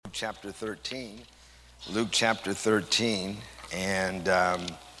chapter 13. Luke chapter 13, and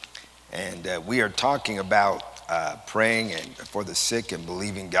we are talking about praying and for the sick and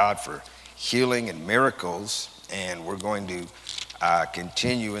believing God for healing and miracles, and we're going to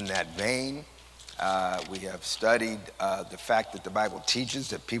continue in that vein. We have studied the fact that the Bible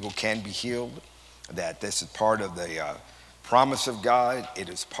teaches that people can be healed, that this is part of the promise of God. It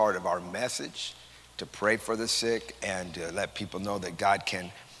is part of our message to pray for the sick and to let people know that God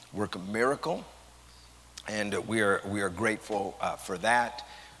can work a miracle. And we are grateful for that.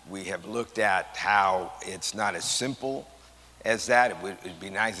 We have looked at how it's not as simple as that. It'd be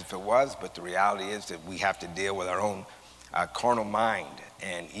nice if it was, but the reality is that we have to deal with our own carnal mind.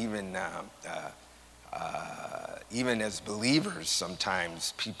 And even as believers,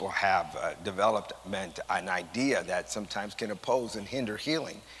 sometimes people have developed an idea that sometimes can oppose and hinder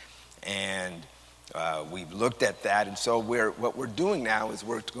healing. And we've looked at that, and so what we're doing now is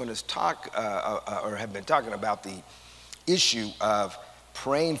we're going to talk, or have been talking about the issue of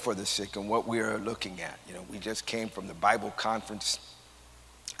praying for the sick and what we are looking at. You know, we just came from the Bible conference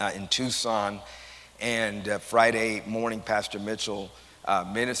in Tucson, and Friday morning, Pastor Mitchell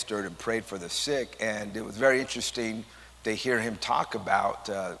ministered and prayed for the sick, and it was very interesting to hear him talk about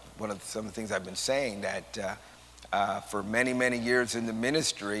some of the things I've been saying, that for many, many years in the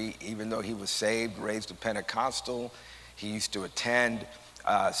ministry, even though he was saved, raised a Pentecostal, he used to attend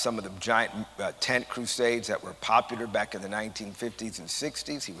some of the giant tent crusades that were popular back in the 1950s and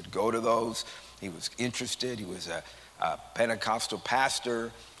 60s. He would go to those. He was interested. He was a Pentecostal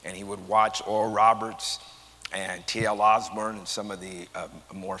pastor, and he would watch Oral Roberts and T.L. Osborne and some of the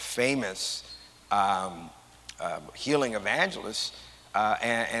more famous healing evangelists,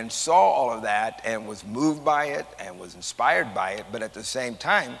 and saw all of that and was moved by it and was inspired by it, but at the same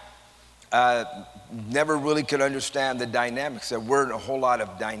time, never really could understand the dynamics. There weren't a whole lot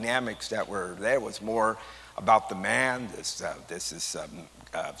of dynamics that were there. It was more about the man. This is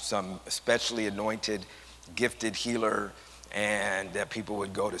some especially anointed, gifted healer, and people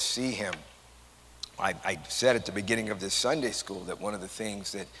would go to see him. I said at the beginning of this Sunday school that one of the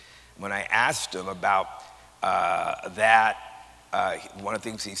things that when I asked him about that, one of the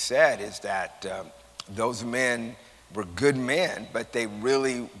things he said is that those men were good men, but they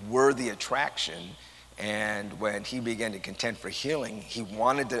really were the attraction. And when he began to contend for healing, he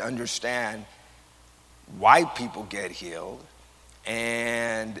wanted to understand why people get healed,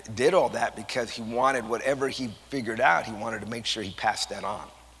 and did all that because he wanted whatever he figured out, he wanted to make sure he passed that on.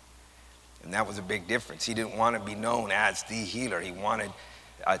 And that was a big difference. He didn't want to be known as the healer. He wanted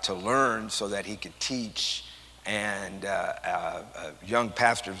to learn so that he could teach, and young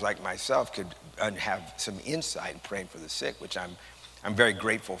pastors like myself could have some insight in praying for the sick, which I'm very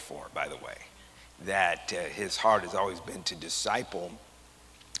grateful for, by the way, that his heart has always been to disciple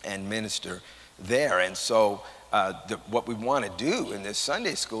and minister there. And so what we want to do in this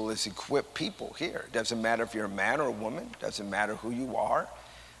Sunday school is equip people here. It doesn't matter if you're a man or a woman. It doesn't matter who you are.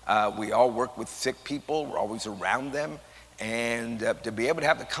 We all work with sick people. We're always around them. And to be able to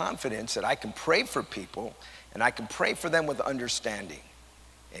have the confidence that I can pray for people, and I can pray for them with understanding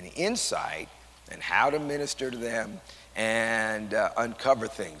and insight and how to minister to them and uncover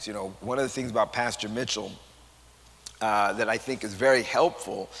things. You know, one of the things about Pastor Mitchell that I think is very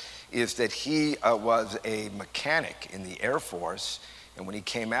helpful is that he was a mechanic in the Air Force, and when he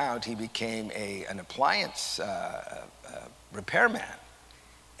came out, he became an appliance repairman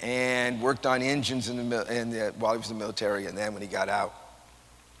and worked on engines while he was in the military, and then when he got out,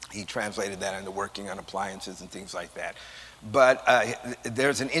 he translated that into working on appliances and things like that. But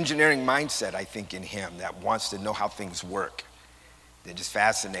there's an engineering mindset, I think, in him that wants to know how things work. They're just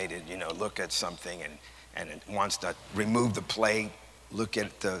fascinated, look at something and it wants to remove the plate, look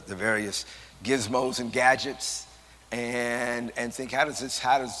at the various gizmos and gadgets, and think, how does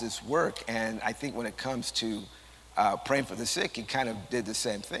this work? And I think when it comes to praying for the sick, he kind of did the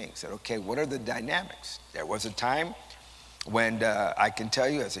same thing. Said, okay, what are the dynamics? There was a time when I can tell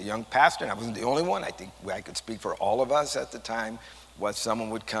you as a young pastor, and I wasn't the only one, I think I could speak for all of us at the time, was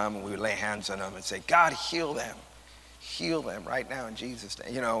someone would come and we would lay hands on them and say, God, heal them right now in Jesus'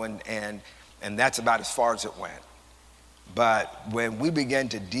 name, and that's about as far as it went. But when we began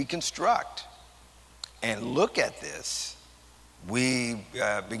to deconstruct and look at this, we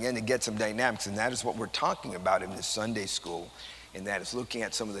began to get some dynamics, and that is what we're talking about in this Sunday school, and that is looking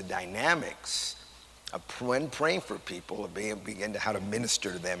at some of the dynamics of when praying for people, begin to how to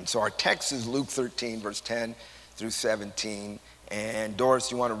minister to them. So our text is Luke 13, verse 10 through 17. And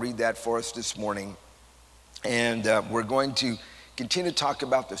Doris, you want to read that for us this morning? And we're going to continue to talk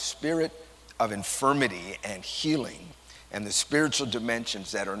about the spirit of infirmity and healing and the spiritual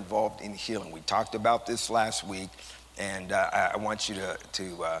dimensions that are involved in healing. We talked about this last week, and I want you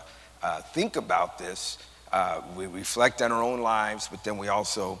to think about this. We reflect on our own lives, but then we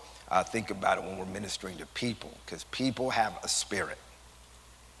also think about it when we're ministering to people, because people have a spirit.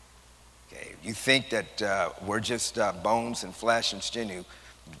 Okay, you think that we're just bones and flesh and sinew.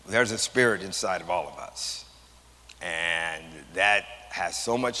 There's a spirit inside of all of us. And that has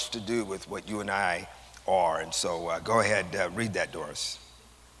so much to do with what you and I are. And so go ahead, read that, Doris.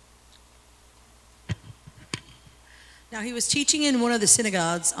 Now he was teaching in one of the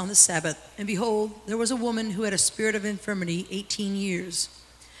synagogues on the Sabbath, and behold, there was a woman who had a spirit of infirmity 18 years,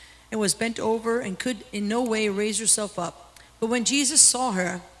 and was bent over and could in no way raise herself up. But when Jesus saw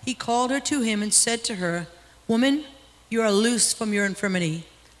her, he called her to him and said to her, "Woman, you are loosed from your infirmity."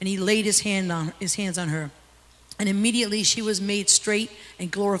 And he laid his hands on her. And immediately she was made straight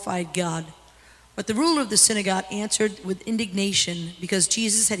and glorified God. But the ruler of the synagogue answered with indignation, because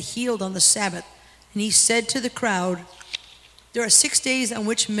Jesus had healed on the Sabbath. And he said to the crowd, "There are 6 days on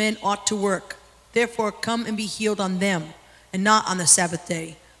which men ought to work. Therefore come and be healed on them, and not on the Sabbath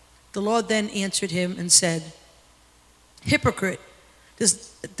day." The Lord then answered him and said, "Hypocrite,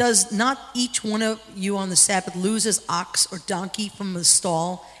 does not each one of you on the Sabbath loose his ox or donkey from the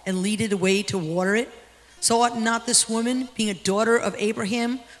stall and lead it away to water it? So ought not this woman, being a daughter of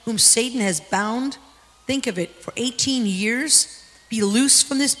Abraham, whom Satan has bound, think of it, for 18 years, be loosed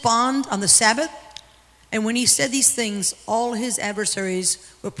from this bond on the Sabbath?" And when he said these things, all his adversaries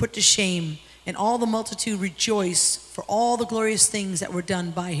were put to shame, and all the multitude rejoiced for all the glorious things that were done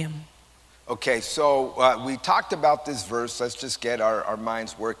by him. Okay, so we talked about this verse. Let's just get our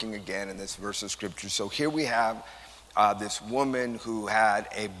minds working again in this verse of scripture. So here we have this woman who had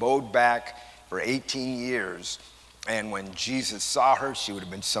a bowed back for 18 years. And when Jesus saw her, she would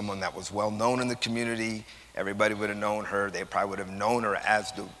have been someone that was well known in the community. Everybody would have known her. They probably would have known her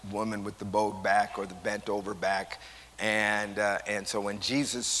as the woman with the bowed back or the bent over back. And so when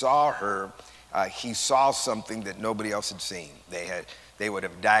Jesus saw her, he saw something that nobody else had seen. They would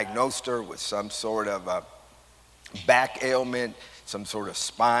have diagnosed her with some sort of back ailment, some sort of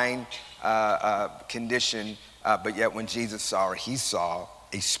spine condition. But yet when Jesus saw her, he saw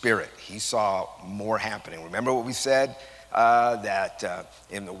a spirit. He saw more happening. Remember what we said? That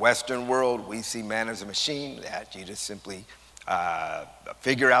in the Western world, we see man as a machine, that you just simply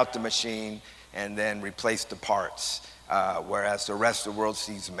figure out the machine and then replace the parts. Whereas the rest of the world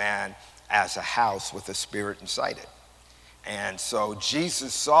sees man as a house with a spirit inside it. And so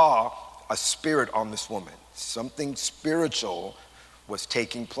Jesus saw a spirit on this woman. Something spiritual was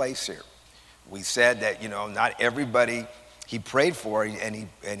taking place here. We said that, not everybody he prayed for and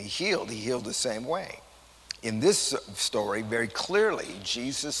he healed the same way. In this story, very clearly,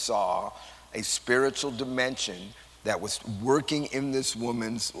 Jesus saw a spiritual dimension that was working in this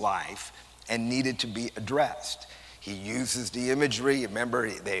woman's life and needed to be addressed. He uses the imagery. Remember,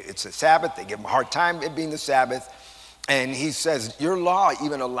 it's a Sabbath. They give him a hard time it being the Sabbath. And he says, your law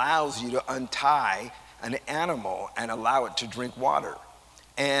even allows you to untie an animal and allow it to drink water.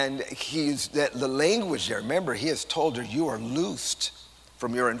 And the language there, remember, he has told her, you are loosed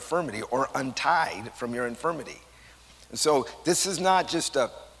from your infirmity or untied from your infirmity. And so this is not just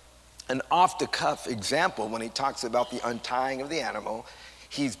an off-the-cuff example when he talks about the untying of the animal.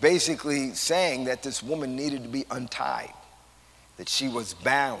 He's basically saying that this woman needed to be untied, that she was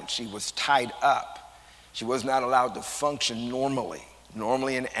bound, she was tied up. She was not allowed to function normally.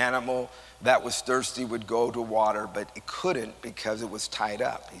 Normally an animal that was thirsty would go to water, but it couldn't because it was tied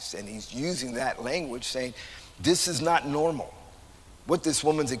up. He's using that language saying, this is not normal. What this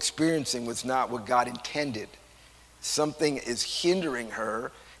woman's experiencing was not what God intended. Something is hindering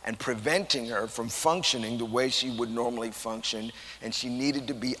her and preventing her from functioning the way she would normally function, and she needed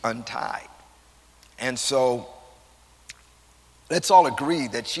to be untied. And so let's all agree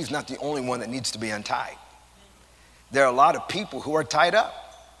that she's not the only one that needs to be untied. There are a lot of people who are tied up.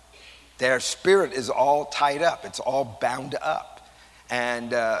 Their spirit is all tied up. It's all bound up.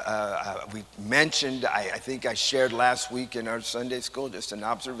 And we mentioned, I think I shared last week in our Sunday school, just an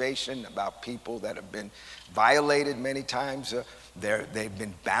observation about people that have been violated many times. They've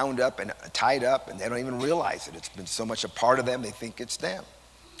been bound up and tied up, and they don't even realize it. It's been so much a part of them, they think it's them.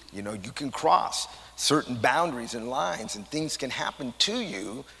 You can cross certain boundaries and lines, and things can happen to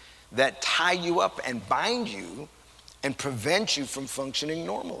you that tie you up and bind you and prevent you from functioning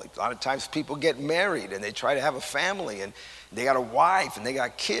normally. A lot of times people get married and they try to have a family and they got a wife and they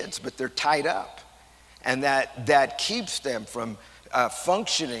got kids, but they're tied up. And that keeps them from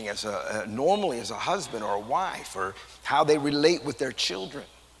functioning normally as a husband or a wife, or how they relate with their children.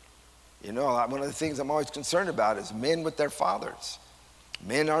 You know, one of the things I'm always concerned about is men with their fathers.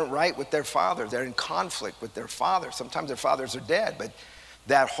 Men aren't right with their fathers. They're in conflict with their fathers. Sometimes their fathers are dead, but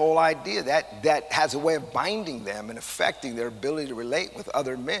that whole idea, that has a way of binding them and affecting their ability to relate with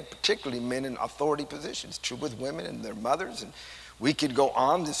other men, particularly men in authority positions. True with women and their mothers. And we could go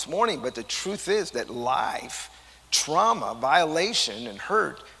on this morning, but the truth is that life, trauma, violation, and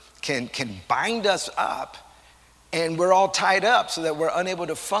hurt can bind us up, and we're all tied up so that we're unable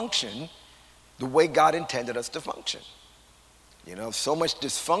to function the way God intended us to function. You know, so much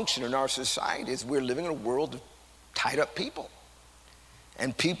dysfunction in our society is we're living in a world of tied up people.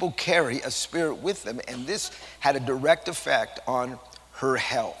 And people carry a spirit with them, and this had a direct effect on her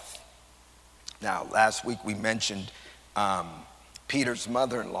health. Now, last week we mentioned Peter's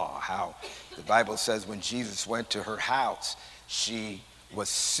mother-in-law, how the Bible says when Jesus went to her house, she was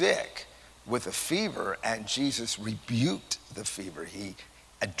sick with a fever, and Jesus rebuked the fever. He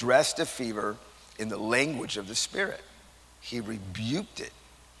addressed the fever in the language of the Spirit. He rebuked it,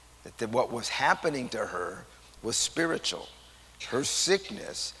 that what was happening to her was spiritual. Her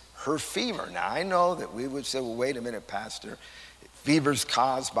sickness, her fever. Now, I know that we would say, well, wait a minute, Pastor. Fever's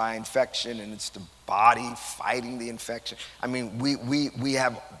caused by infection, and it's the body fighting the infection. I mean, we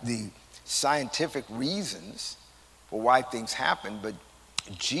have the scientific reasons for why things happen, but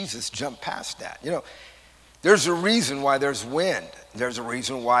Jesus jumped past that. You know, there's a reason why there's wind. There's a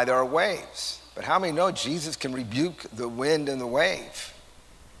reason why there are waves. But how many know Jesus can rebuke the wind and the wave?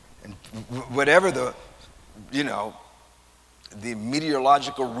 And whatever the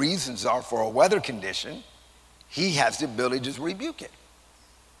meteorological reasons are for a weather condition, he has the ability to just rebuke it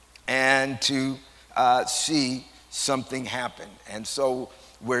and to see something happen. And so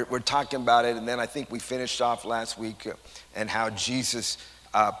we're talking about it, and then I think we finished off last week and how Jesus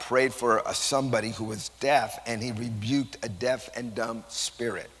prayed for somebody who was deaf, and he rebuked a deaf and dumb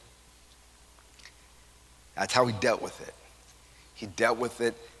spirit. That's how he dealt with it. He dealt with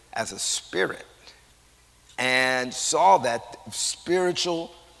it as a spirit and saw that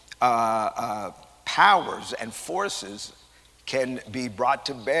spiritual powers and forces can be brought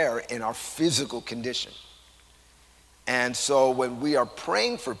to bear in our physical condition. And so when we are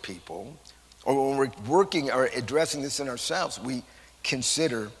praying for people, or when we're working or addressing this in ourselves, we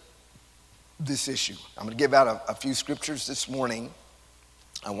consider this issue. I'm going to give out a few scriptures this morning.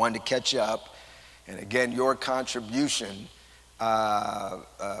 I wanted to catch you up. And again, your contribution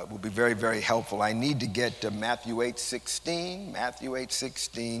will be very, very helpful. I need to get to Matthew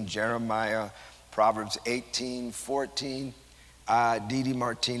 8:16, Jeremiah, Proverbs 18:14, Didi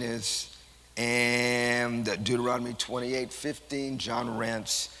Martinez, and Deuteronomy 28:15, John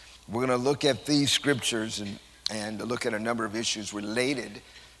Rentz. We're going to look at these scriptures and look at a number of issues related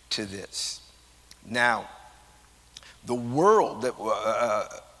to this. Now, the world that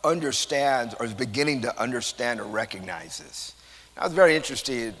understands or is beginning to understand or recognize this. I was very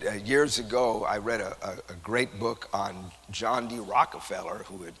interested. Years ago, I read a great book on John D. Rockefeller,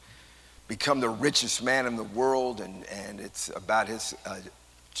 who had become the richest man in the world, and it's about his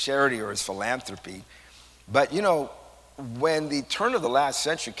charity or his philanthropy. But, you know, when the turn of the last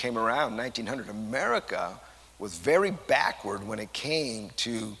century came around, 1900, America was very backward when it came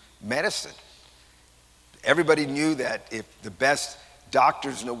to medicine. Everybody knew that if the best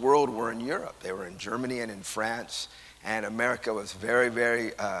doctors in the world were in Europe. They were in Germany and in France, and America was very,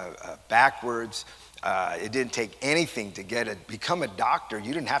 very backwards. It didn't take anything to become a doctor.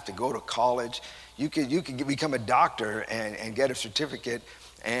 You didn't have to go to college. You could become a doctor and get a certificate.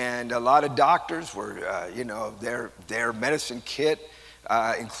 And a lot of doctors were, their medicine kit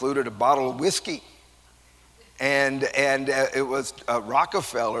included a bottle of whiskey. And it was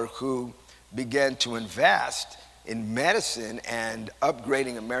Rockefeller who began to invest in medicine and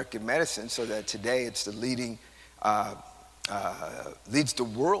upgrading American medicine so that today it's the leads the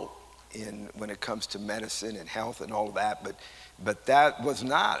world when it comes to medicine and health and all of that. But that was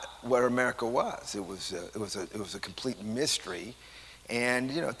not where America was. It was a complete mystery,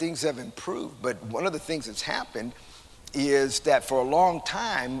 and things have improved. But one of the things that's happened is that for a long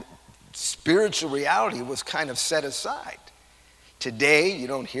time, spiritual reality was kind of set aside. Today, you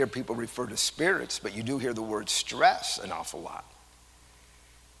don't hear people refer to spirits, but you do hear the word stress an awful lot.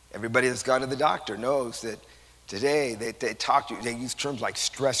 Everybody that's gone to the doctor knows that today they use terms like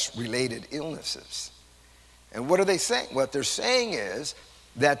stress-related illnesses. And what are they saying? What they're saying is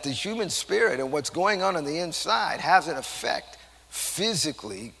that the human spirit and what's going on the inside has an effect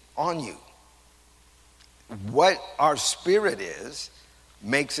physically on you. What our spirit is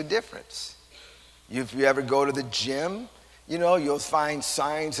makes a difference. If you ever go to the gym, you'll find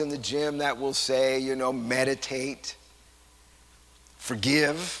signs in the gym that will say, meditate,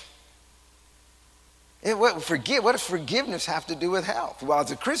 forgive, And what does forgiveness have to do with health? Well, as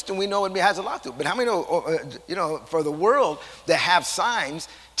a Christian, we know it has a lot to do. But how many know, for the world to have signs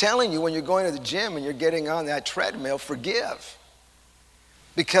telling you when you're going to the gym and you're getting on that treadmill, forgive.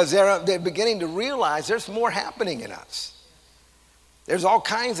 Because they're beginning to realize there's more happening in us. There's all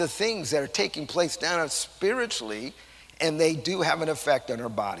kinds of things that are taking place down us spiritually, and they do have an effect on our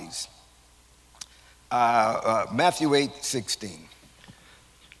bodies. Matthew 8:16.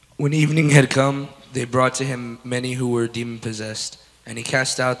 When evening had come, they brought to him many who were demon-possessed, and he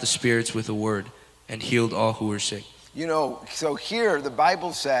cast out the spirits with a word and healed all who were sick. You know, so here the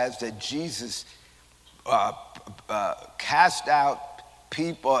Bible says that Jesus cast out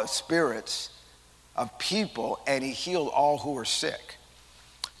spirits of people, and he healed all who were sick.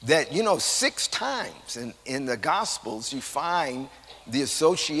 That, 6 times in the Gospels you find the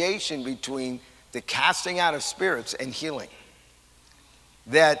association between the casting out of spirits and healing.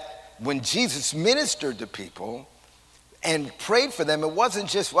 That when Jesus ministered to people and prayed for them, it wasn't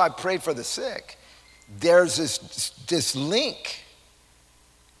just, well, I prayed for the sick. There's this link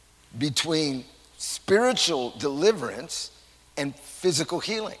between spiritual deliverance and physical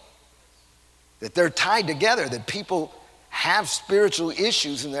healing. That they're tied together, that people have spiritual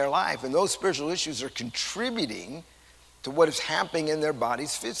issues in their life, and those spiritual issues are contributing to what is happening in their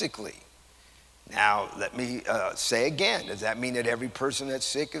bodies physically. Now, let me say again, does that mean that every person that's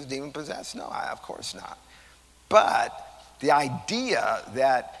sick is demon-possessed? No, of course not. But the idea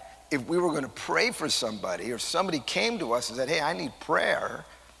that if we were going to pray for somebody, or somebody came to us and said, hey, I need prayer,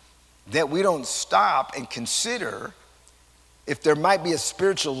 that we don't stop and consider if there might be a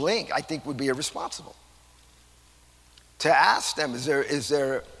spiritual link, I think would be irresponsible. To ask them, is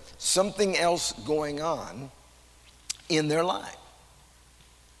there something else going on in their life?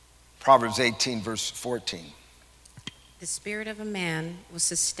 Proverbs 18, verse 14. The spirit of a man will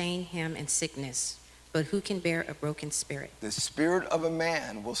sustain him in sickness, but who can bear a broken spirit? The spirit of a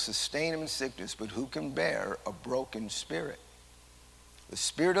man will sustain him in sickness, but who can bear a broken spirit? The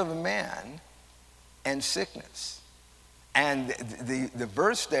spirit of a man and sickness. And the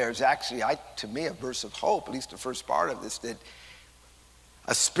verse there is actually, to me, a verse of hope, at least the first part of this, that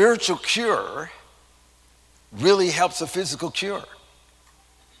a spiritual cure really helps a physical cure.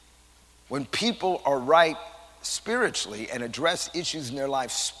 When people are right spiritually and address issues in their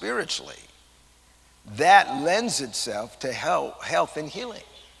life spiritually, that lends itself to health and healing.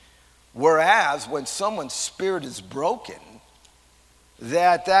 Whereas when someone's spirit is broken,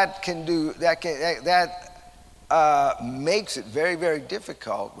 that makes it very, very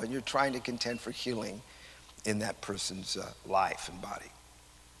difficult when you're trying to contend for healing in that person's life and body.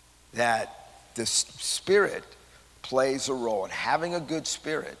 That the spirit plays a role, and having a good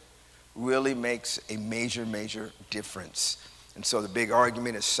spirit really makes a major, major difference. And so the big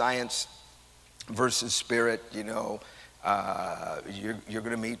argument is science versus spirit. You're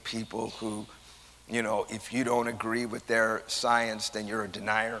going to meet people who, if you don't agree with their science, then you're a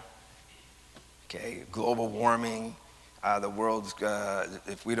denier. Okay, global warming, the world's,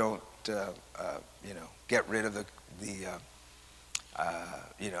 if we don't, get rid of the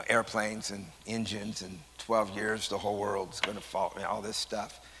airplanes and engines in 12 years, the whole world's going to fall, all this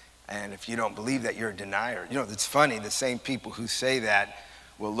stuff. And if you don't believe that, you're a denier. It's funny, the same people who say that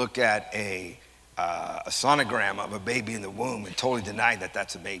will look at a sonogram of a baby in the womb and totally deny that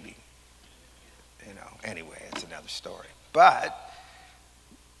that's a baby. Anyway, it's another story. But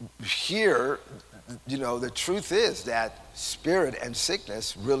here, the truth is that spirit and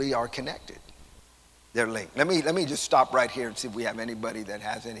sickness really are connected. They're linked. Let me just stop right here and see if we have anybody that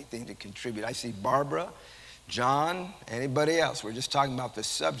has anything to contribute. I see Barbara, John, anybody else. We're just talking about the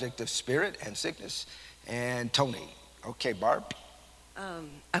subject of spirit and sickness. And Tony. Okay, Barb.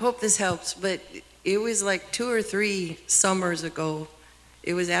 I hope this helps, but it was like 2 or 3 summers ago.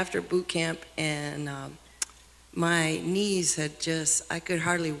 It was after boot camp, and my knees had I could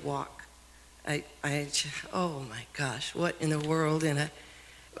hardly walk. Oh my gosh, what in the world? And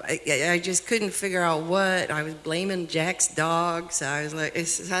I just couldn't figure out what. I was blaming Jack's dogs. I was like,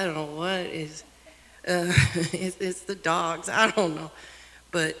 I don't know what is. It's the dogs. I don't know.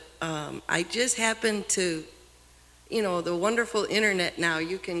 But I just happened to, the wonderful internet now.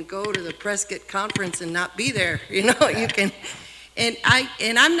 You can go to the Prescott conference and not be there. You can. And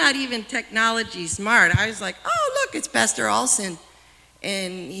I'm not even technology smart. I was like, oh, look, it's Pastor Olson.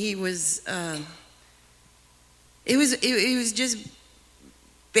 And he was, it was just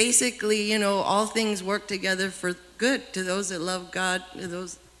basically, all things work together for good to those that love God, to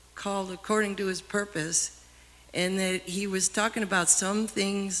those called according to his purpose. And that he was talking about some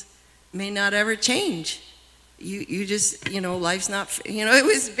things may not ever change. you just, life's not, it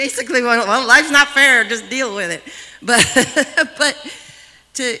was basically, well, life's not fair, just deal with it. But,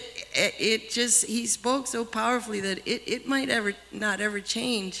 he spoke so powerfully that it might not ever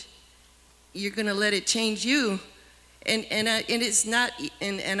change. You're going to let it change you. And it's not,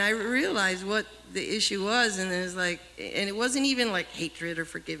 and I realized what the issue was, and it was like, and it wasn't even like hatred or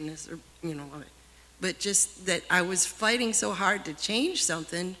forgiveness or, but just that I was fighting so hard to change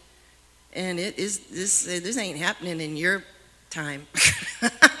something. And this ain't happening in your time.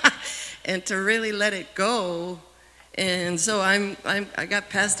 And to really let it go. And so I got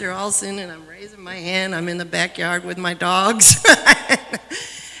Pastor Olson, and I'm raising my hand. I'm in the backyard with my dogs.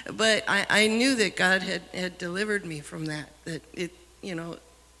 But I knew that God had delivered me from that. That it, and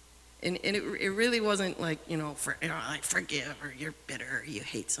it really wasn't like, like forgive or you're bitter or you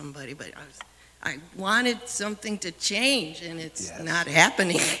hate somebody. But I wanted something to change, and it's not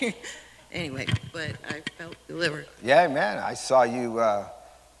happening. Anyway, but I felt delivered. Yeah, man, I saw you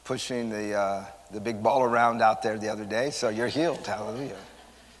pushing the big ball around out there the other day, so you're healed. Hallelujah.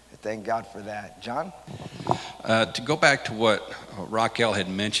 Thank God for that. John? To go back to what Raquel had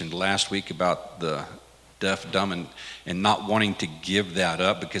mentioned last week about the deaf, dumb, and not wanting to give that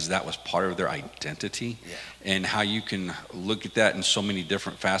up because that was part of their identity, and how you can look at that in so many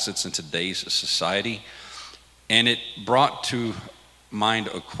different facets in today's society. And it brought to mind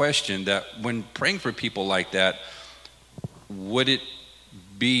a question that when praying for people like that, would it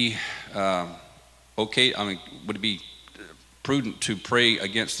be okay? I mean, would it be prudent to pray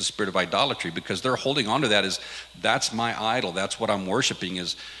against the spirit of idolatry? Because they're holding on to that as, that's my idol, that's what I'm worshiping,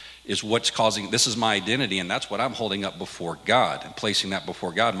 is what's causing, this is my identity, and that's what I'm holding up before God and placing that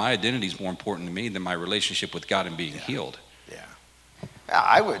before God. My identity is more important to me than my relationship with God and being healed.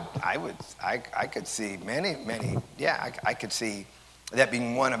 I could see many, I could see that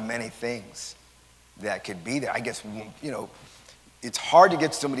being one of many things that could be there. I guess, it's hard to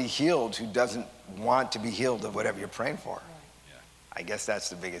get somebody healed who doesn't want to be healed of whatever you're praying for. I guess that's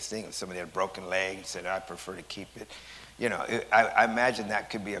the biggest thing. If somebody had a broken leg and said, I prefer to keep it, I imagine that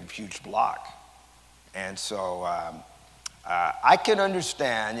could be a huge block. And so I can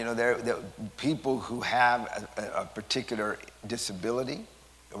understand, there people who have a particular disability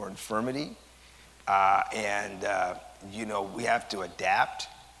or infirmity, we have to adapt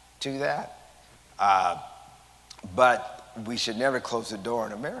to that. But we should never close the door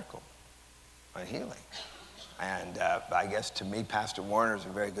on a miracle, on healing. And I guess to me, Pastor Warner is a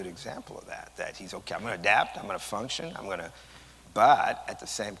very good example of that he's okay, I'm going to adapt, I'm going to function, but at the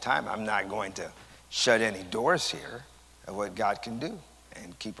same time, I'm not going to shut any doors here of what God can do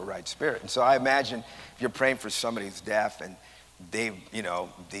and keep a right spirit. And so I imagine if you're praying for somebody who's deaf and the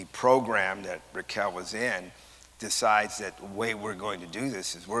program that Raquel was in decides that the way we're going to do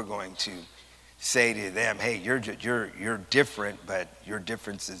this is we're going to say to them, hey, you're different, but your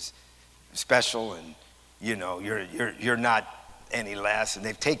difference is special, and you're not any less. And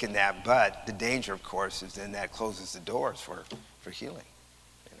they've taken that, but the danger, of course, is then that closes the doors for healing.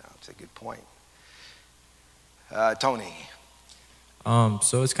 It's a good point. Tony.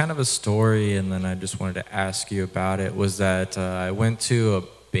 So it's kind of a story, and then I just wanted to ask you about it. Was that I went to a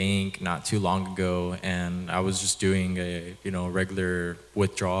bank not too long ago, and I was just doing a regular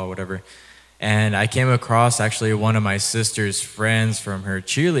withdrawal or whatever, and I came across actually one of my sister's friends from her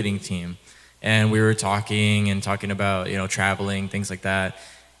cheerleading team, and we were talking about traveling, things like that.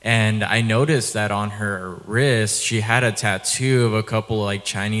 And I noticed that on her wrist she had a tattoo of a couple like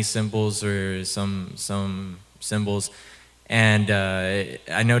Chinese symbols or some symbols. And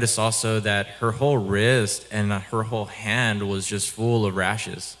I noticed also that her whole wrist and her whole hand was just full of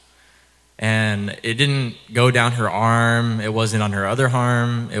rashes. And it didn't go down her arm. It wasn't on her other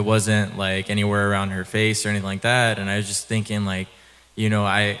arm. It wasn't like anywhere around her face or anything like that. And I was just thinking I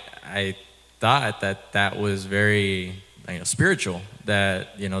thought that was very spiritual.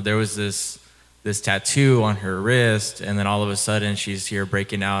 That, there was this tattoo on her wrist, and then all of a sudden she's here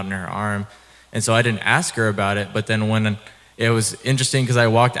breaking out in her arm. And so I didn't ask her about it. But then when it was interesting, because I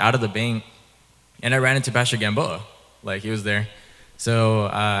walked out of the bank and I ran into Pastor Gamboa, he was there. So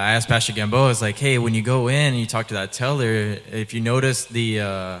I asked Pastor Gamboa, I was like, hey, when you go in and you talk to that teller, if you notice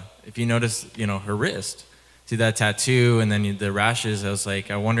her wrist, see that tattoo and then the rashes, I was like,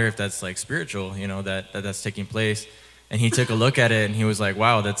 I wonder if that's spiritual, that's taking place. And he took a look at it and he was like,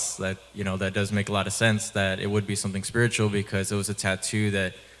 wow, that does make a lot of sense that it would be something spiritual, because it was a tattoo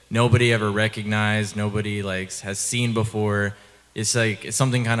that nobody ever recognized, nobody has seen before. It's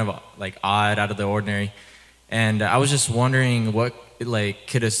something kind of odd, out of the ordinary. And I was just wondering, what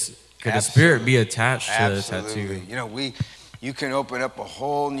could a spirit be attached to the tattoo? you can open up a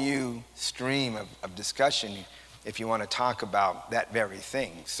whole new stream of discussion if you want to talk about that very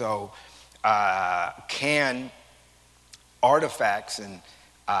thing. So can artifacts and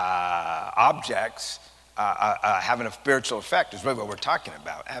objects having a spiritual effect is really what we're talking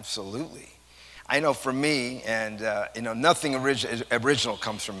about. Absolutely. I know for me, and nothing original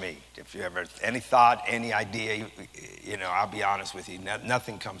comes from me. If you ever, any thought, any idea, I'll be honest with you,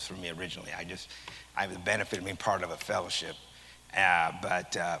 nothing comes from me originally. I have the benefit of being part of a fellowship.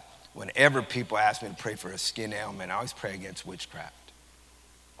 But whenever people ask me to pray for a skin ailment, I always pray against witchcraft.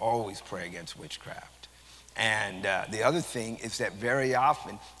 Always pray against witchcraft. And the other thing is that very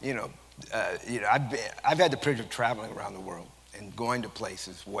often, I've had the privilege of traveling around the world and going to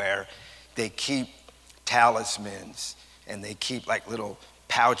places where they keep talismans and they keep like little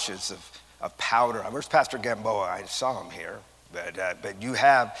pouches of powder. Where's Pastor Gamboa? I saw him here. But you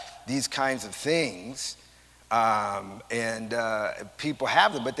have these kinds of things, and people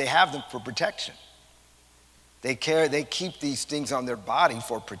have them, but they have them for protection. They keep these things on their body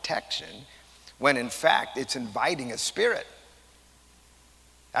for protection, when in fact it's inviting a spirit.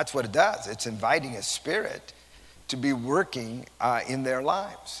 That's what it does. It's inviting a spirit to be working in their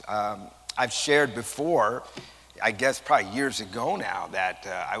lives. I've shared before, I guess probably years ago now, that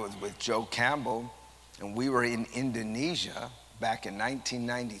I was with Joe Campbell, and we were in Indonesia back in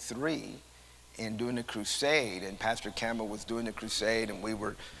 1993 and doing a crusade, and Pastor Campbell was doing the crusade, and we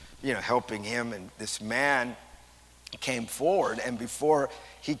were, helping him, and this man came forward, and before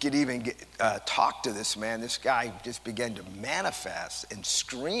he could even talk to this man, this guy just began to manifest and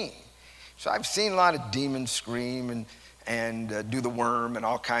scream. So I've seen a lot of demons scream and do the worm and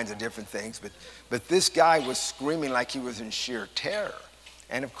all kinds of different things, but this guy was screaming like he was in sheer terror.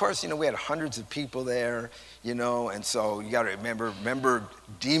 And of course, we had hundreds of people there, and so you got to remember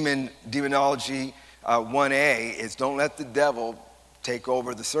demonology 1A is don't let the devil take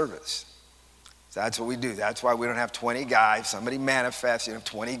over the service. So that's what we do. That's why we don't have 20 guys. Somebody manifests,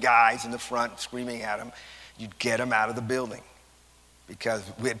 20 guys in the front screaming at him. You get them out of the building, because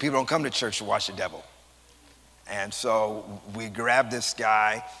people don't come to church to watch the devil. And so we grabbed this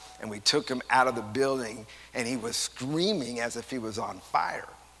guy and we took him out of the building, and he was screaming as if he was on fire.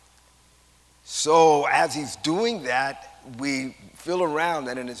 So as he's doing that, we feel around,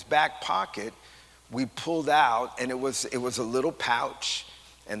 and in his back pocket, we pulled out, and it was a little pouch,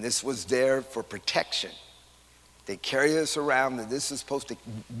 and this was there for protection. They carry this around, and this is supposed to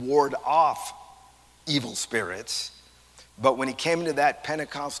ward off evil spirits. But when he came into that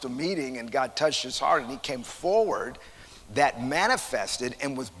Pentecostal meeting and God touched his heart and he came forward, that manifested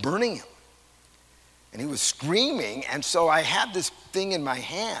and was burning him. And he was screaming, and so I had this thing in my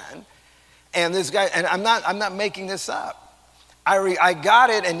hand, and this guy, and I'm not making this up. I got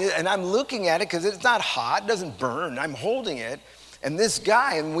it, and I'm looking at it because it's not hot, it doesn't burn. I'm holding it, and this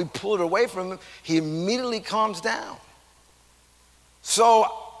guy, and we pull it away from him, he immediately calms down. So,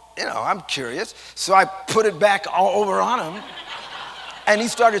 I'm curious. So I put it back all over on him, and he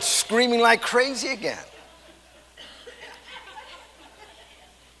started screaming like crazy again.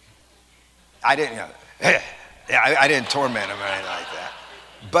 I didn't torment him or anything like that.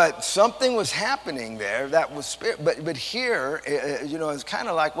 But something was happening there that was spirit. But here, it's kind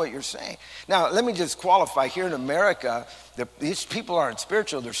of like what you're saying. Now, let me just qualify. Here in America, these people aren't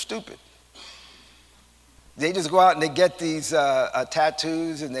spiritual, they're stupid. They just go out and they get these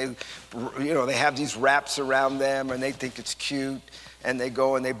tattoos, and they have these wraps around them, and they think it's cute, and they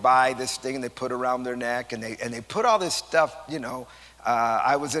go and they buy this thing and they put it around their neck, and they put all this stuff.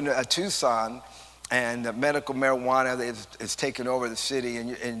 I was in Tucson, and medical marijuana is taking over the city,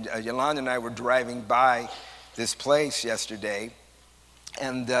 and Yolanda and I were driving by this place yesterday,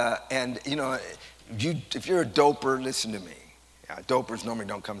 and if you're a doper, listen to me. Dopers normally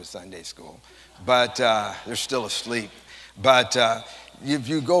don't come to Sunday school, but they're still asleep. But if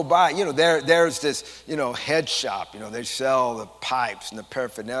you go by, there's this, head shop. They sell the pipes and the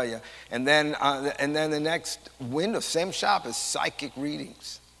paraphernalia, and then the next window, same shop, is psychic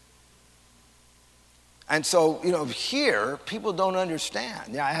readings. And so, here people don't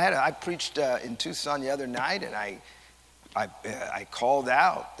understand. I preached in Tucson the other night, and I called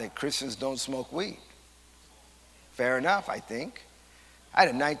out that Christians don't smoke weed. Fair enough, I think. I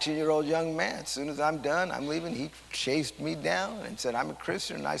had a 19-year-old young man. As soon as I'm done, I'm leaving. He chased me down and said, "I'm a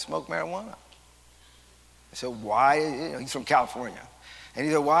Christian and I smoke marijuana." I said, "Why?" He's from California, and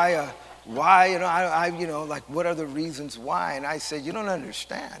he said, "Why? Like, what are the reasons why?" And I said, "You don't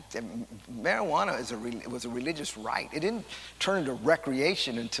understand. Marijuana was a religious right. It didn't turn into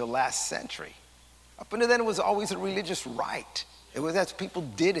recreation until last century. Up until then, it was always a religious right. That's people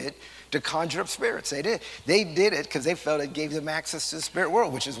did it to conjure up spirits. They did it because they felt it gave them access to the spirit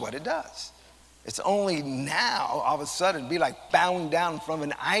world, which is what it does. It's only now, all of a sudden, be like bowing down from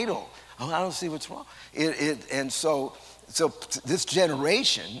an idol. Oh, I don't see what's wrong. And so this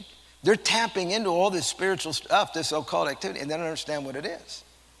generation, they're tapping into all this spiritual stuff, this so-called activity, and they don't understand what it is.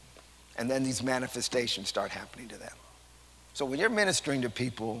 And then these manifestations start happening to them. So when you're ministering to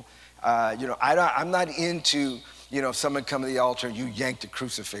people, I'm not into, someone come to the altar and you yank the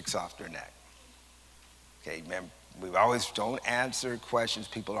crucifix off their neck. Okay, remember, we always don't answer questions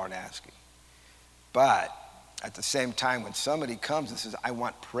people aren't asking. But at the same time, when somebody comes and says, I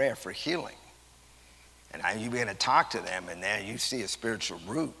want prayer for healing, and you begin to talk to them, and then you see a spiritual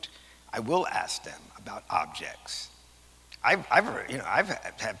root, I will ask them about objects. I've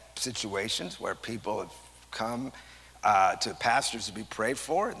had situations where people have come to pastors to be prayed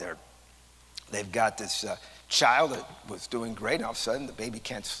for, and they've got this child that was doing great, and all of a sudden the baby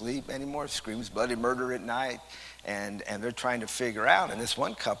can't sleep anymore, screams bloody murder at night, and they're trying to figure out. And this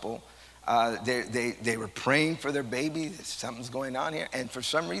one couple, they were praying for their baby, something's going on here, and for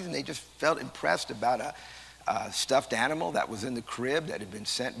some reason they just felt impressed about a stuffed animal that was in the crib that had been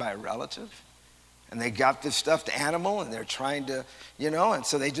sent by a relative. And they got this stuffed animal and they're trying to, and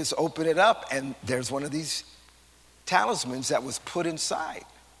so they just open it up and there's one of these talismans that was put inside.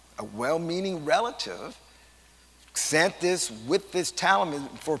 A well-meaning relative sent this with this talisman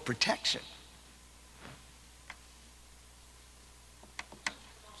for protection.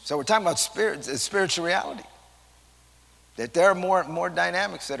 So we're talking about spiritual reality. That there are more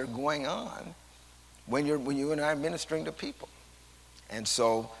dynamics that are going on when you and I are ministering to people. And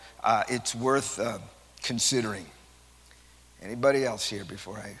so it's worth considering. Anybody else here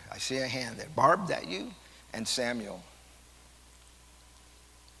before I see a hand there? Barb, that you? And Samuel.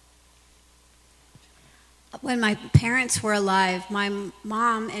 When my parents were alive, my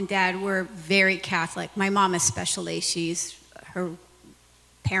mom and dad were very Catholic. My mom especially, her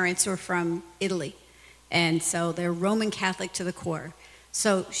parents were from Italy. And so they're Roman Catholic to the core.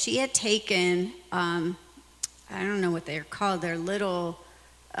 So she had taken, I don't know what they're called, they're little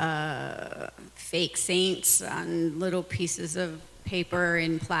fake saints on little pieces of paper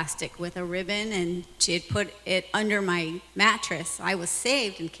and plastic with a ribbon, and she had put it under my mattress. I was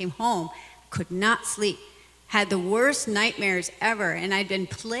saved and came home, could not sleep, had the worst nightmares ever, and I'd been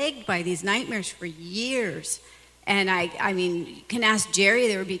plagued by these nightmares for years. And I mean, you can ask Jerry,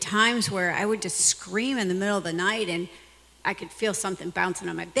 there would be times where I would just scream in the middle of the night and I could feel something bouncing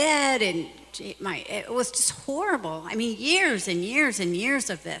on my bed, and it was just horrible. I mean, years and years and years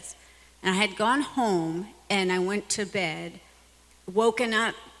of this. And I had gone home and I went to bed, woken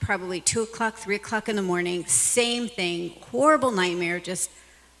up probably 2 o'clock, 3 o'clock in the morning, same thing, horrible nightmare, just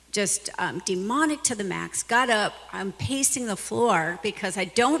demonic to the max. Got up, I'm pacing the floor because I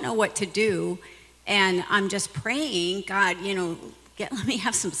don't know what to do, and I'm just praying, God, let me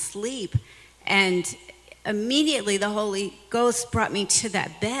have some sleep. And immediately the Holy Ghost brought me to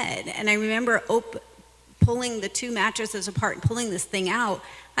that bed, and I remember pulling the two mattresses apart and pulling this thing out.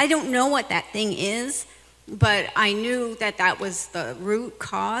 I don't know what that thing is, but I knew that was the root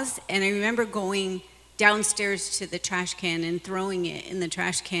cause, and I remember going downstairs to the trash can and throwing it in the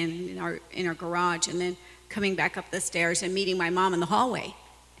trash can in our garage, and then coming back up the stairs and meeting my mom in the hallway.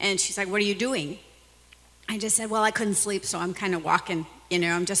 And she's like, "What are you doing?" I just said, "Well, I couldn't sleep, so I'm kind of walking,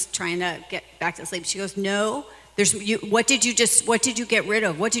 I'm just trying to get back to sleep." She goes, "No, what did you get rid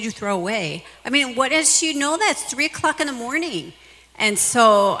of? What did you throw away?" I mean, what does she know? That's 3 o'clock in the morning. And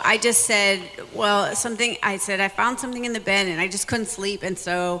so I just said, I found something in the bed and I just couldn't sleep. And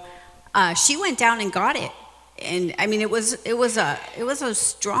so she went down and got it. And I mean, it was a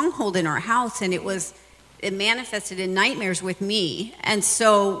stronghold in our house, and it manifested in nightmares with me. And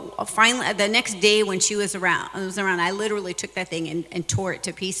so finally, the next day when she was around, I literally took that thing and tore it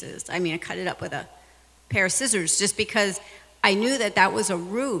to pieces. I mean, I cut it up with a pair of scissors just because I knew that was a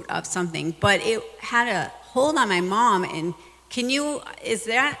root of something. But it had a hold on my mom. And is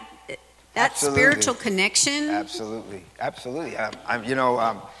that spiritual connection? Absolutely. I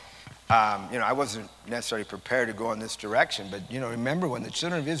wasn't necessarily prepared to go in this direction, but remember when the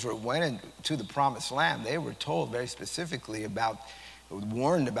children of Israel went into the promised land, they were told very specifically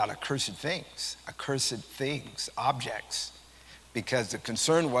warned about accursed things, objects, because the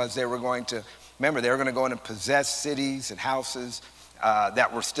concern was they were going to go in and possess cities and houses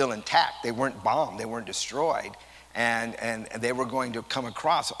that were still intact. They weren't bombed, they weren't destroyed, and they were going to come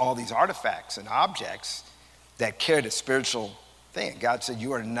across all these artifacts and objects that carried a spiritual thing. God said,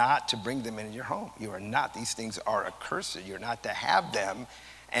 you are not to bring them into your home. You are not. These things are accursed. You're not to have them.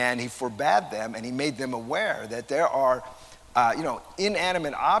 And he forbade them, and he made them aware that there are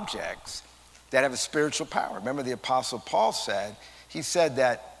inanimate objects that have a spiritual power. Remember the Apostle Paul said, he said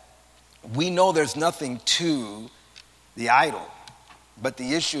that we know there's nothing to the idol, but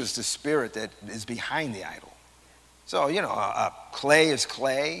the issue is the spirit that is behind the idol. So, clay is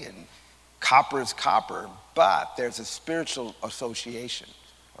clay and copper is copper, but there's a spiritual association,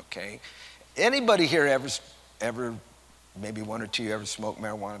 okay? Anybody here ever, maybe one or two, ever smoked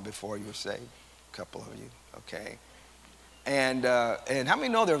marijuana before you were saved? A couple of you, okay? And how many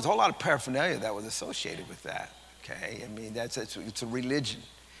know there was a whole lot of paraphernalia that was associated with that, okay? I mean, it's a religion.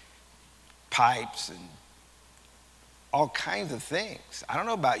 Pipes and all kinds of things. I don't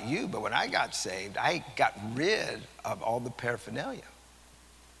know about you, but when I got saved, I got rid of all the paraphernalia.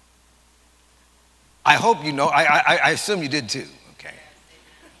 I hope you know, I assume you did too, okay?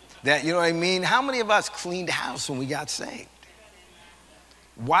 That, you know what I mean? How many of us cleaned house when we got saved?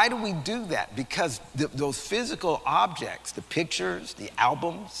 Why do we do that? Because those physical objects, the pictures, the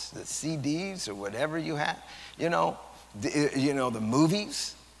albums, the CDs, or whatever you have, the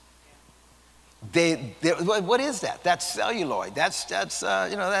movies, what is that? That's celluloid. That's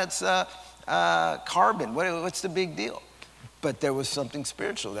carbon. What's the big deal? But there was something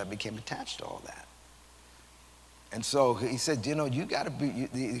spiritual that became attached to all that. And so he said, you got to be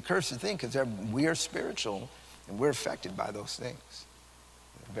the cursed thing, because we are spiritual and we're affected by those things.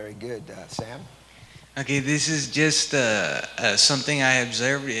 Very good. Sam? Okay, this is just something I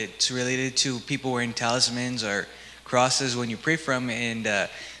observed. It's related to people wearing talismans or crosses when you pray for them. And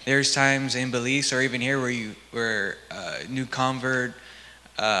there's times in Belize or even here where a new convert,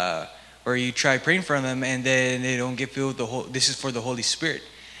 or you try praying for them and then they don't get filled with this is for the Holy Spirit.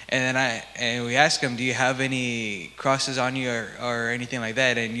 And then we ask them, do you have any crosses on you or anything like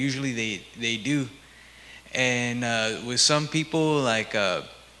that? And usually they do. And with some people like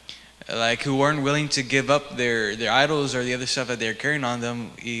who weren't willing to give up their idols or the other stuff that they're carrying on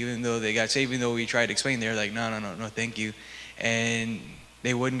them, even though they got saved, even though we tried to explain, they're like, no, thank you. And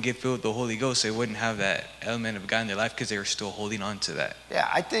they wouldn't get filled with the Holy Ghost. They wouldn't have that element of God in their life because they were still holding on to that. Yeah,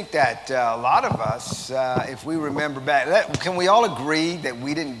 I think that a lot of us, if we remember back, can we all agree that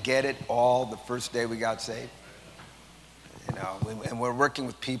we didn't get it all the first day we got saved? And we're working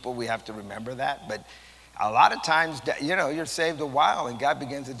with people, we have to remember that. But a lot of times, you're saved a while and God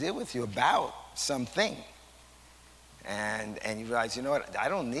begins to deal with you about something. And you realize, you know what, I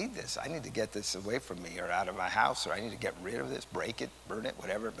don't need this. I need to get this away from me or out of my house, or I need to get rid of this, break it, burn it,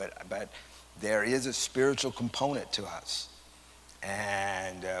 whatever. But there is a spiritual component to us.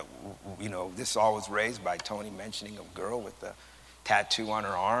 And, this all was raised by Tony mentioning a girl with a tattoo on her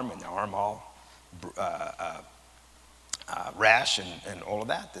arm and the arm all rash and all of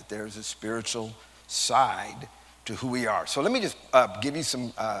that there's a spiritual side to who we are. So let me just give you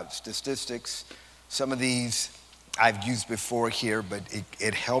some statistics. Some of these I've used before here, but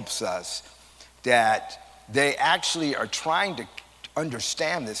it helps us that they actually are trying to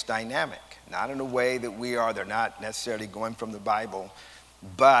understand this dynamic, not in a way that we are. They're not necessarily going from the Bible,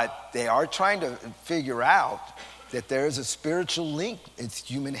 but they are trying to figure out that there is a spiritual link. It's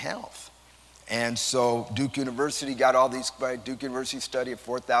human health. And so Duke University got all these, by Duke University study of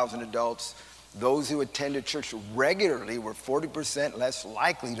 4,000 adults. Those who attended church regularly were 40% less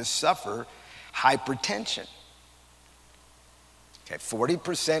likely to suffer hypertension. Okay,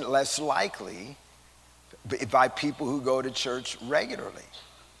 40% less likely by people who go to church regularly.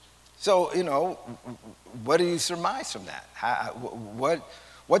 So, what do you surmise from that?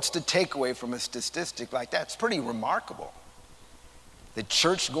 What's the takeaway from a statistic like that? It's pretty remarkable. The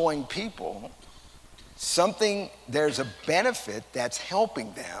church-going people, there's a benefit that's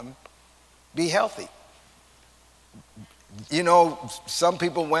helping them be healthy. Some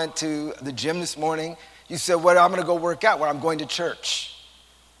people went to the gym this morning. You said, well, I'm going to go work out. Well, I'm going to church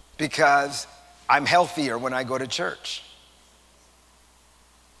because I'm healthier when I go to church.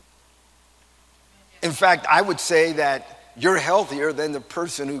 In fact, I would say that you're healthier than the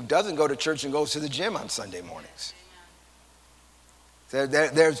person who doesn't go to church and goes to the gym on Sunday mornings.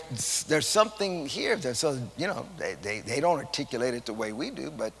 There's something here. So, they don't articulate it the way we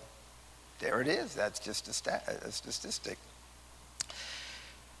do, but there it is. That's just a statistic.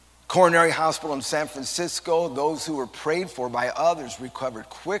 Coronary Hospital in San Francisco, those who were prayed for by others recovered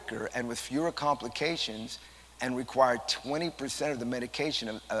quicker and with fewer complications and required 20% of the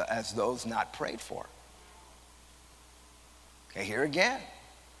medication as those not prayed for. Okay, here again,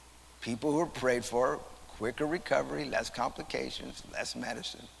 people who are prayed for, quicker recovery, less complications, less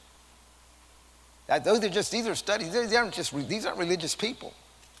medicine. These are studies. These aren't religious people.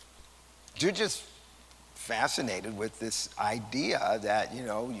 They're just fascinated with this idea that, you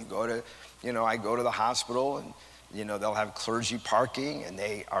go to, I go to the hospital and, You know, they'll have clergy parking, and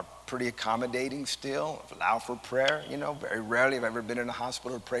they are pretty accommodating still, allow for prayer. You know, very rarely have I ever been in a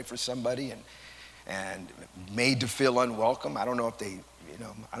hospital to pray for somebody and made to feel unwelcome. I don't know if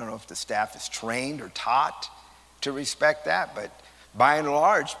I don't know if the staff is trained or taught to respect that, but by and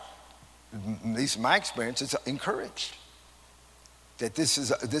large, at least in my experience, it's encouraged that this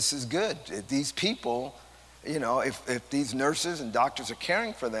is good. That these people, you know, if these nurses and doctors are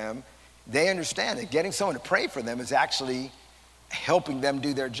caring for them, they understand that getting someone to pray for them is actually helping them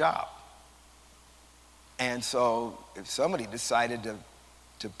do their job. And so if somebody decided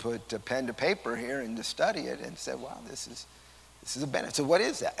to put a pen to paper here and to study it and said, wow, this is a benefit. So what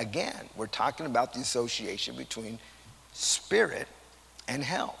is that? Again, we're talking about the association between spirit and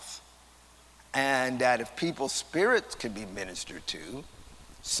health. And that if people's spirits can be ministered to,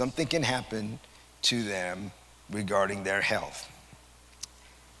 something can happen to them regarding their health.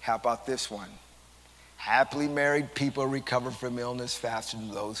 How about this one? Happily married people recover from illness faster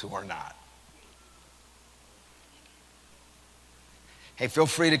than those who are not. Hey, feel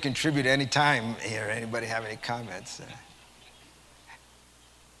free to contribute anytime here. Anybody have any comments?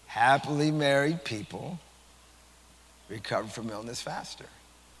 Happily married people recover from illness faster.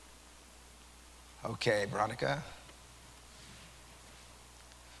 Okay, Veronica.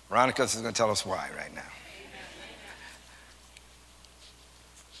 Veronica's going to tell us why right now.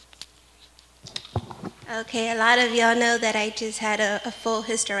 Okay, a lot of y'all know that I just had a full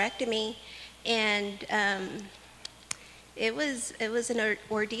hysterectomy, and it was an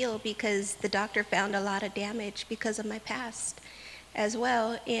ordeal because the doctor found a lot of damage because of my past as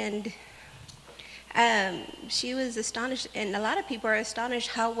well, and she was astonished, and a lot of people are astonished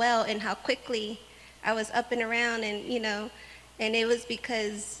how well and how quickly I was up and around, and and it was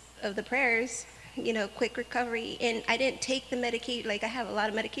because of the prayers. Quick recovery. And I didn't take the medication, like I have a lot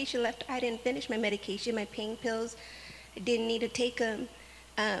of medication left. I didn't finish my medication, my pain pills. I didn't need to take them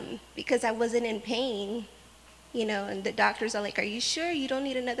because I wasn't in pain, and the doctors are like, are you sure you don't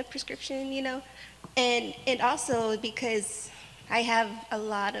need another prescription, And also because I have a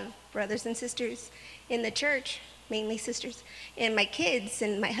lot of brothers and sisters in the church, mainly sisters, and my kids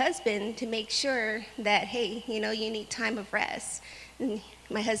and my husband to make sure that, hey, you need time of rest. And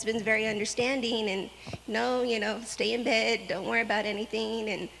my husband's very understanding and, stay in bed, don't worry about anything.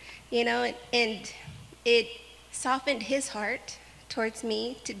 And, and it softened his heart towards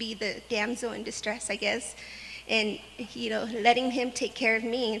me to be the damsel in distress, I guess. And, letting him take care of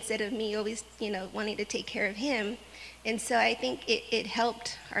me instead of me always, wanting to take care of him. And so I think it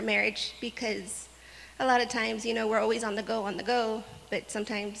helped our marriage because a lot of times, we're always on the go, but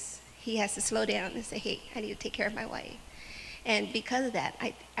sometimes he has to slow down and say, hey, I need to take care of my wife. And because of that,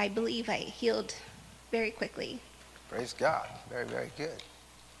 I believe I healed very quickly. Praise God. Very, very good.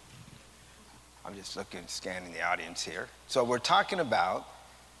 I'm just scanning the audience here. So we're talking about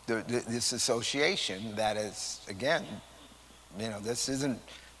this association that is, again, this isn't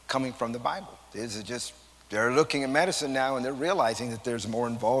coming from the Bible. This is just, they're looking at medicine now and they're realizing that there's more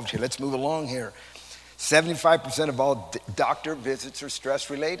involved here. Let's move along here. 75% of all doctor visits are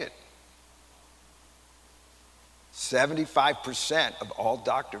stress-related. 75% of all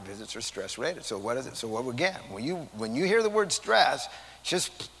doctor visits are stress-related. So what is it? So again, when you hear the word stress,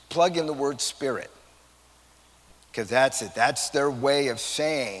 just plug in the word spirit. Because that's it. That's their way of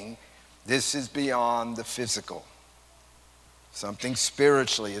saying this is beyond the physical. Something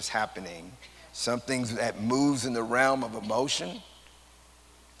spiritually is happening. Something that moves in the realm of emotion,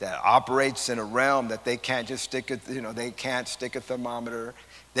 that operates in a realm that they can't just they can't stick a thermometer.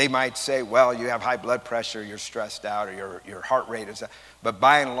 They might say, well, you have high blood pressure, you're stressed out, or your heart rate is up. But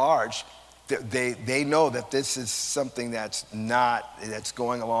by and large, they know that this is something that's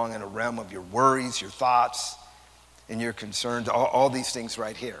going along in a realm of your worries, your thoughts, and your concerns, all these things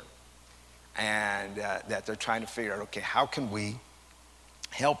right here. And that they're trying to figure out, okay, how can we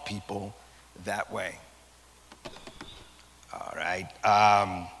help people that way? All right.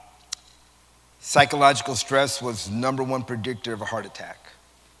 Psychological stress was number one predictor of a heart attack.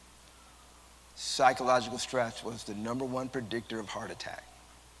 Psychological stress was the number one predictor of heart attack.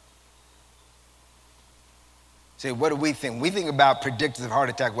 Say, what do we think? When we think about predictors of heart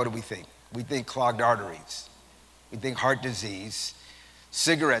attack, what do we think? We think clogged arteries. We think heart disease,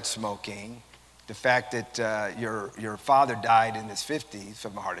 cigarette smoking, the fact that your father died in his 50s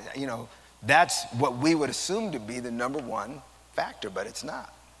from a heart attack. That's what we would assume to be the number one factor, but it's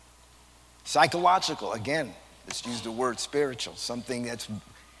not. Psychological, again, let's use the word spiritual, something that's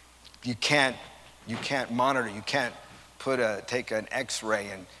you can't monitor, you can't take an x-ray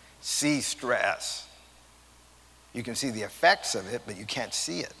and see stress. You can see the effects of it, but you can't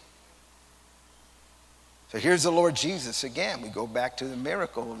see it. So here's the Lord Jesus again. We go back to the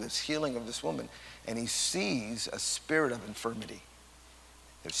miracle of this healing of this woman, and he sees a spirit of infirmity.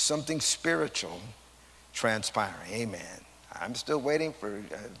 There's something spiritual transpiring. Amen. I'm still waiting for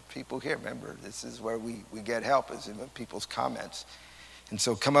people here. Remember, this is where we get help, is in people's comments. And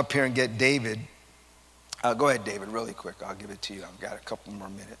so come up here and get David. Go ahead, David, really quick. I'll give it to you. I've got a couple more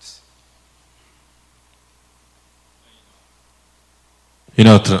minutes. You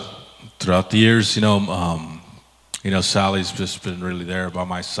know, throughout the years, Sally's just been really there by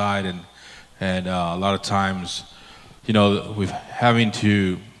my side, and a lot of times, we've having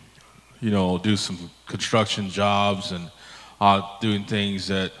to, do some construction jobs and doing things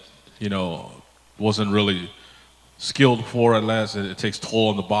that, wasn't really skilled for. At last, it takes toll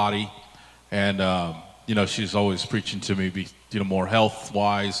on the body, and she's always preaching to me, be more health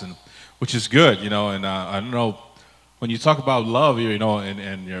wise, and which is good, and I don't know. When you talk about love,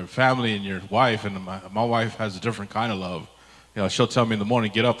 and your family and your wife, and my wife has a different kind of love. She'll tell me in the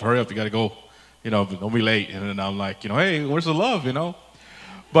morning, get up, hurry up, you got to go, don't be late. And then I'm like, hey, where's the love,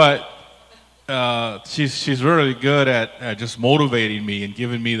 But she's really good at just motivating me and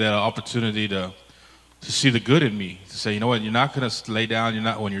giving me that opportunity to see the good in me. To say, you know what, you're not going to lay down.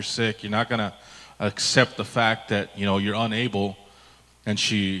 When you're sick, you're not going to accept the fact that, you're unable. And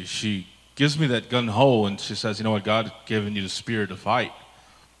she gives me that gun ho, and she says, God has given you the spirit to fight.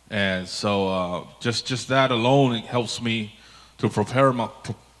 And so just that alone helps me to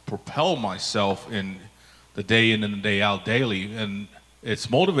propel myself in the day in and the day out daily. And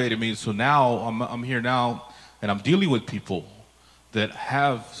it's motivated me. So now I'm here now, and I'm dealing with people that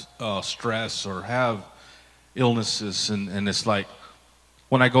have stress or have illnesses. And it's like,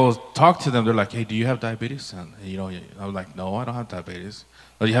 when I go talk to them, they're like, hey, do you have diabetes? And, I'm like, no, I don't have diabetes.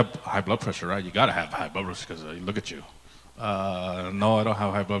 Oh, you have high blood pressure, right? You got to have high blood pressure because look at you. No, I don't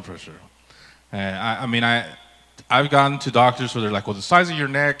have high blood pressure. And I've gone to doctors where they're like, well, the size of your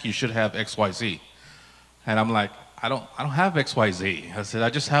neck, you should have X, Y, Z. And I'm like, I don't have X, Y, Z. I said, I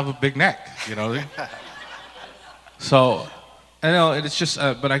just have a big neck, So, it's just,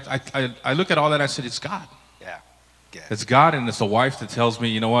 but I look at all that and I said, it's God. Yeah. It's God, and it's a wife that tells me,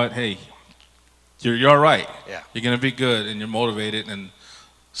 you know what, hey, you're all right. Yeah. You're going to be good, and you're motivated. And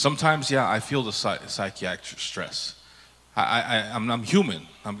sometimes, I feel the psychiatric stress. I'm human.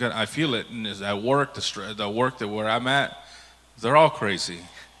 I feel it. And at work, the work that where I'm at, they're all crazy,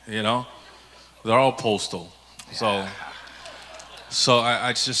 They're all postal. Yeah. So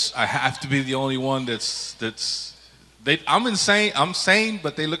I have to be the only one I'm insane. I'm sane,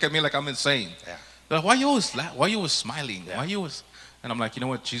 but they look at me like I'm insane. Yeah. They're like, why you always smiling? Yeah. Why you always? And I'm like, you know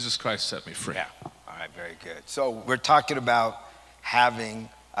what? Jesus Christ set me free. Yeah. All right. Very good. So we're talking about having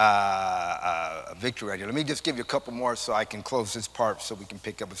a victory right here. Let me just give you a couple more so I can close this part so we can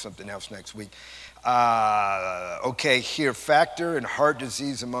pick up with something else next week. Okay, here, factor in heart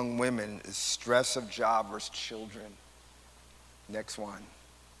disease among women is stress of job versus children. Next one.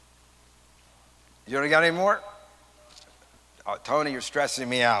 You already got any more? Oh, Tony, you're stressing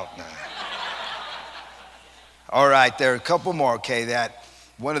me out now. All right, there are a couple more, okay, that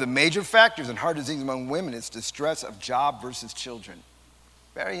one of the major factors in heart disease among women is the stress of job versus children.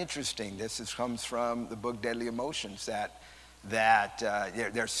 Very interesting. This comes from the book Deadly Emotions, that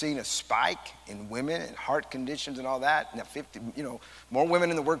they're seeing a spike in women and heart conditions and all that. Now, more women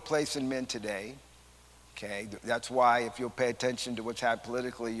in the workplace than men today. Okay, that's why if you'll pay attention to what's happening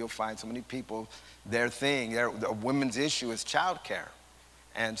politically, you'll find so many people, the women's issue is childcare.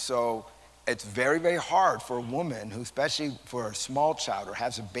 And so it's very, very hard for a woman who, especially for a small child or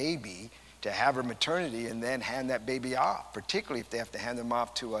has a baby, to have her maternity and then hand that baby off, particularly if they have to hand them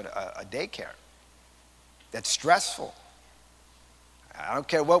off to a daycare. That's stressful. I don't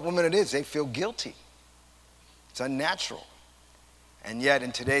care what woman it is, they feel guilty. It's unnatural. And yet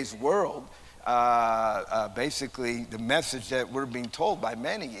in today's world, basically the message that we're being told by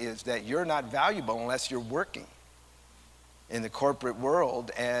many is that you're not valuable unless you're working in the corporate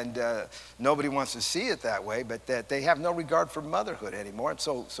world, and nobody wants to see it that way, but that they have no regard for motherhood anymore. And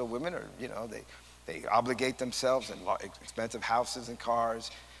so women are, they obligate themselves in expensive houses and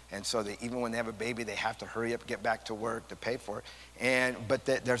cars, and so even when they have a baby, they have to hurry up, get back to work to pay for it. But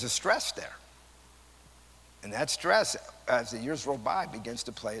there's a stress there. And that stress, as the years roll by, begins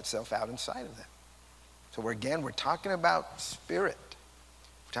to play itself out inside of them. So we're talking about spirit.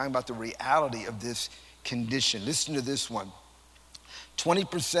 We're talking about the reality of this condition. Listen to this one.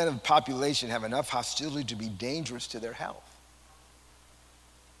 20% of the population have enough hostility to be dangerous to their health.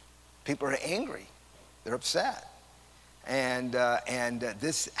 People are angry. They're upset. And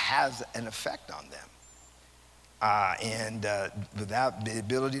this has an effect on them. Without the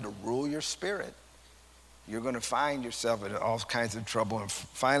ability to rule your spirit, you're going to find yourself in all kinds of trouble. And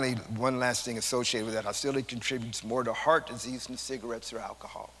finally, one last thing associated with that, hostility contributes more to heart disease than cigarettes or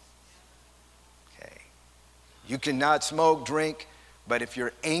alcohol. Okay. You cannot smoke, drink, but if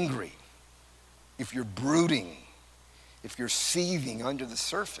you're angry, if you're brooding, if you're seething under the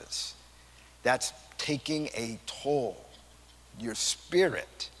surface, that's taking a toll. Your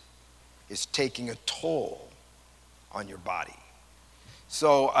spirit is taking a toll on your body.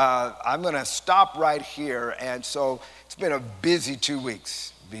 So I'm going to stop right here. And so it's been a busy 2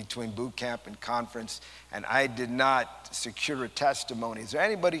 weeks between boot camp and conference, and I did not secure a testimony. Is there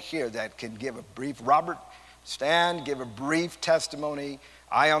anybody here that can give a brief? Robert, stand, give a brief testimony.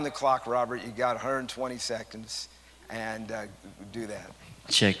 Eye on the clock, Robert. You got 120 seconds, and do that.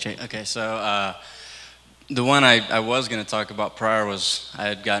 Check. Okay, so the one I was going to talk about prior was I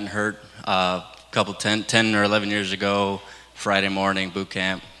had gotten hurt a couple 10 or 11 years ago. Friday morning, boot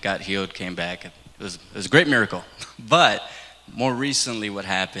camp, got healed, came back. It was a great miracle. But more recently what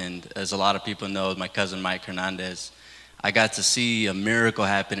happened, as a lot of people know, my cousin Mike Hernandez, I got to see a miracle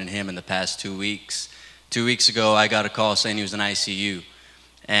happen in him in the past 2 weeks. 2 weeks ago, I got a call saying he was in ICU.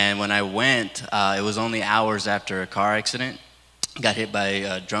 And when I went, it was only hours after a car accident. Got hit by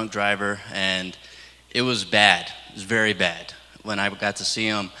a drunk driver, and it was bad. It was very bad. When I got to see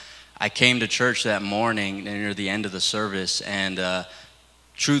him, I came to church that morning near the end of the service, and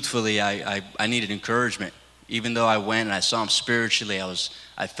truthfully, I needed encouragement. Even though I went and I saw him spiritually,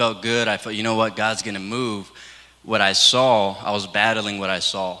 I felt good. I felt, you know what, God's going to move. What I saw, I was battling what I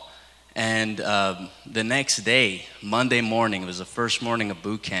saw. And the next day, Monday morning, it was the first morning of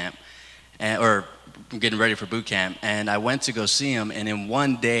boot camp, or getting ready for boot camp, and I went to go see him, and in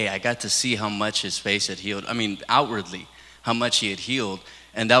one day, I got to see how much his face had healed. I mean, outwardly, how much he had healed.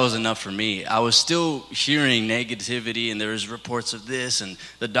 And that was enough for me. I was still hearing negativity, and there was reports of this, and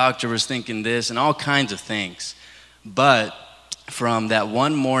the doctor was thinking this, and all kinds of things. But from that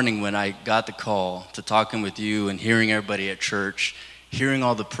one morning when I got the call to talking with you and hearing everybody at church, hearing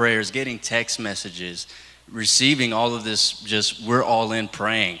all the prayers, getting text messages, receiving all of this, just we're all in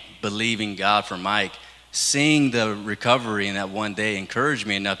praying, believing God for Mike, seeing the recovery in that one day encouraged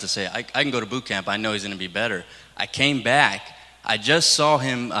me enough to say, I can go to boot camp. I know he's going to be better. I came back. I just saw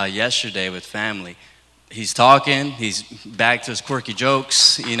him yesterday with family. He's talking. He's back to his quirky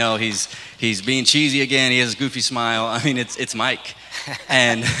jokes. You know, he's being cheesy again. He has a goofy smile. I mean, it's Mike,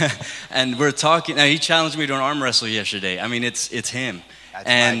 and we're talking. Now, he challenged me to an arm wrestle yesterday. I mean, it's him. That's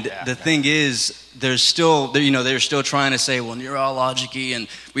and Mike, yeah. The thing is, they're still trying to say, well, neurologically, and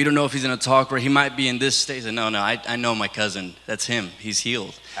we don't know if he's going to talk, or he might be in this state. No, I know my cousin. That's him. He's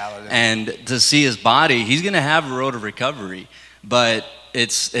healed. Hallelujah. And to see his body, he's going to have a road of recovery. But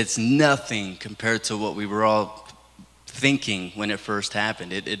it's nothing compared to what we were all thinking when it first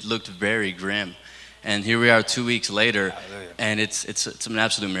happened. It looked very grim. And here we are 2 weeks later, hallelujah. And it's an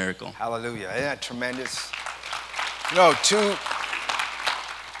absolute miracle. Hallelujah. Isn't that tremendous? You know,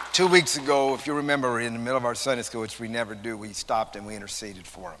 two weeks ago, if you remember, in the middle of our Sunday school, which we never do, we stopped and we interceded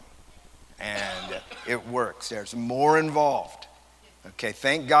for him. And it works. There's more involved. Okay,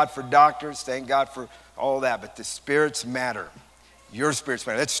 thank God for doctors. Thank God for all that. But the spirits matter. Your spirits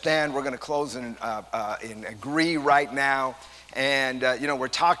matter. Let's stand. We're going to close and agree right now. And, we're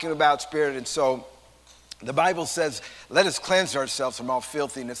talking about spirit. And so the Bible says, let us cleanse ourselves from all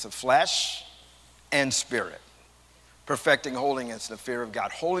filthiness of flesh and spirit, perfecting holiness in the fear of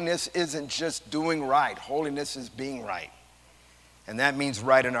God. Holiness isn't just doing right. Holiness is being right. And that means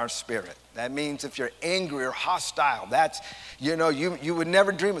right in our spirit. That means if you're angry or hostile, that's, you would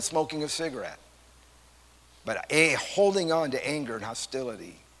never dream of smoking a cigarette. But holding on to anger and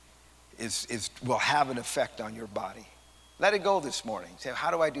hostility will have an effect on your body. Let it go this morning. Say,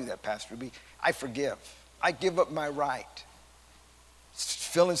 how do I do that, Pastor Ruby? I forgive. I give up my right.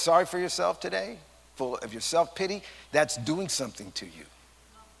 Feeling sorry for yourself today? Full of your self-pity? That's doing something to you.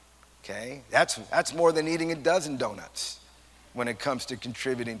 Okay? That's more than eating a dozen donuts when it comes to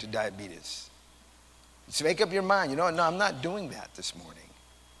contributing to diabetes. So make up your mind. No, I'm not doing that this morning.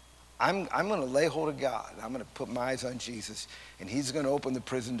 I'm going to lay hold of God. I'm going to put my eyes on Jesus, and he's going to open the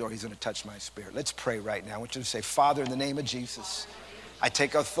prison door. He's going to touch my spirit. Let's pray right now. I want you to say, Father, in the name of Jesus, I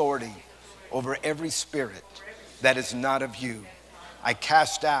take authority over every spirit that is not of you. I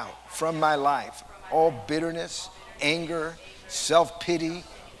cast out from my life all bitterness, anger, self-pity,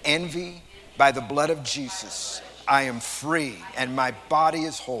 envy. By the blood of Jesus, I am free, and my body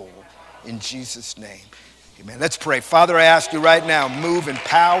is whole. In Jesus' name. Amen. Let's pray. Father, I ask you right now, move in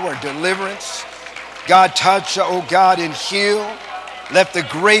power, deliverance. God, touch, oh God, and heal. Let the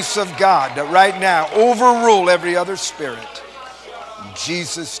grace of God right now overrule every other spirit. In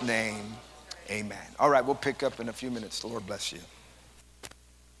Jesus' name, Amen. All right, we'll pick up in a few minutes. The Lord bless you.